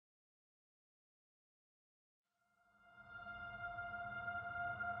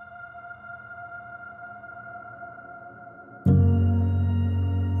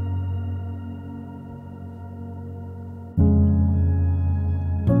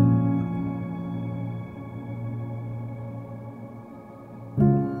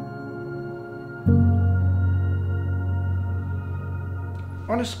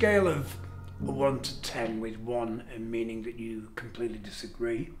On a scale of 1 to 10, with 1 meaning that you completely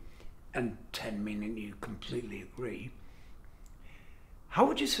disagree and 10 meaning you completely agree, how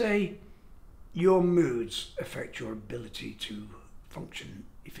would you say your moods affect your ability to function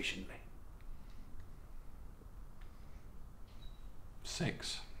efficiently?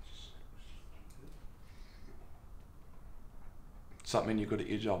 6. Does that mean you're good at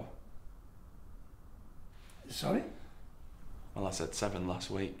your job? Sorry? Well, I said 7 last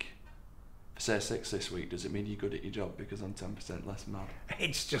week. If I say 6 this week, does it mean you're good at your job because I'm 10% less mad?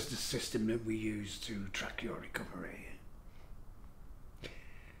 It's just a system that we use to track your recovery.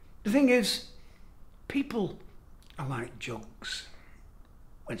 The thing is, people are like jugs.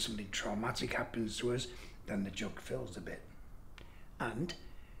 When something traumatic happens to us, then the jug fills a bit. And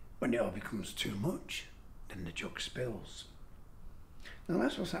when it all becomes too much, then the jug spills. Now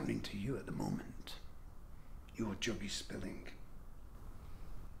that's what's happening to you at the moment. Your jug is spilling.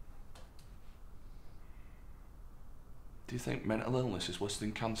 Do you think mental illness is worse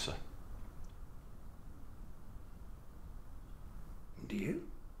than cancer? Do you?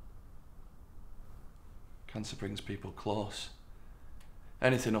 Cancer brings people close.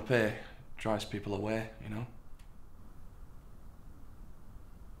 Anything up here drives people away, you know?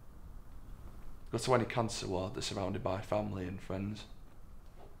 Go to any cancer ward, they're surrounded by family and friends.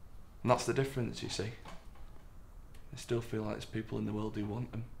 And that's the difference, you see. They still feel like there's people in the world who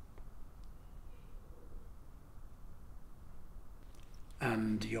want them.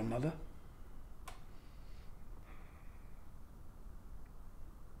 And your mother?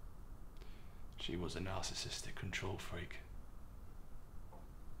 She was a narcissistic control freak.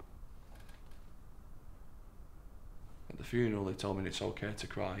 At the funeral they told me it's okay to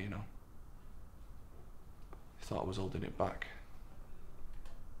cry, you know. They thought I was holding it back.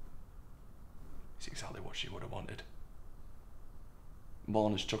 It's exactly what she would have wanted.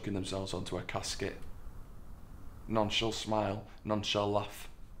 Mourners chucking themselves onto her casket. None shall smile, none shall laugh.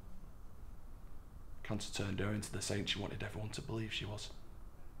 Cancer turned her into the saint she wanted everyone to believe she was.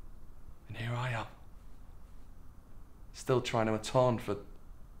 And here I am, still trying to atone for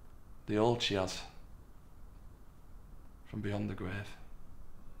the old she has from beyond the grave.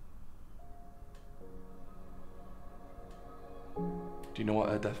 Do you know what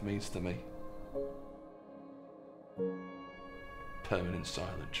her death means to me? Permanent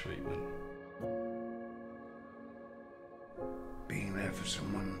silent treatment. Being there for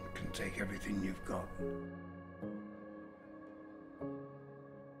someone can take everything you've got.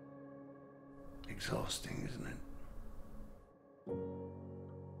 Exhausting, isn't it?